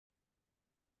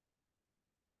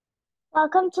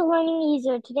Welcome to Learning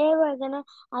Easier. Today we're going to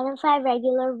identify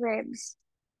regular verbs.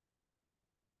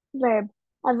 Verb.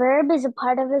 A verb is a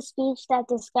part of a speech that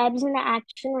describes an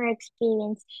action or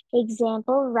experience.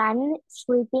 Example, run,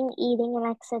 sleeping, eating,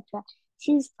 and etc.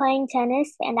 She's playing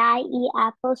tennis and I eat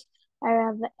apples are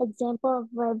an example of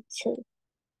verb 2.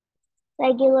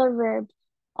 Regular verb.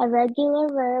 A regular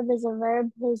verb is a verb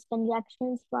whose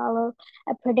conjunctions follow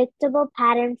a predictable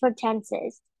pattern for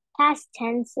tenses. Past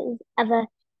tenses of a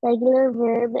regular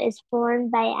verb is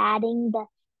formed by adding the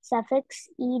suffix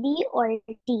ed or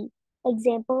d.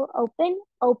 Example, open,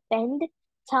 opened,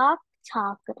 talk,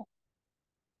 talked.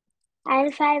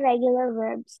 Identify regular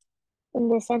verbs in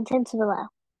the sentence below.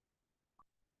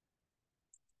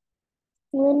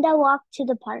 Linda walked to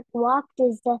the park. Walked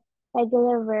is the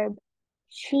regular verb.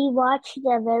 She watched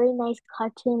a very nice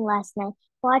cartoon last night.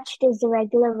 Watched is the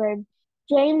regular verb.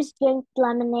 James drank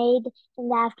lemonade in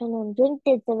the afternoon. Drink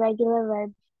is the regular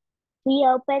verb. We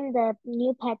opened the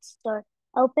new pet store.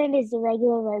 Opened is the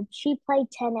regular verb. She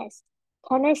played tennis.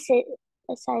 Played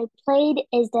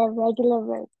is the regular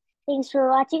verb. Thanks for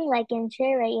watching. Like and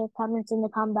share. Write your comments in the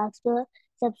comment box below.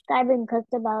 Subscribe and click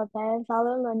the bell button and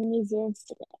follow Learning Easy on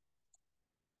Instagram.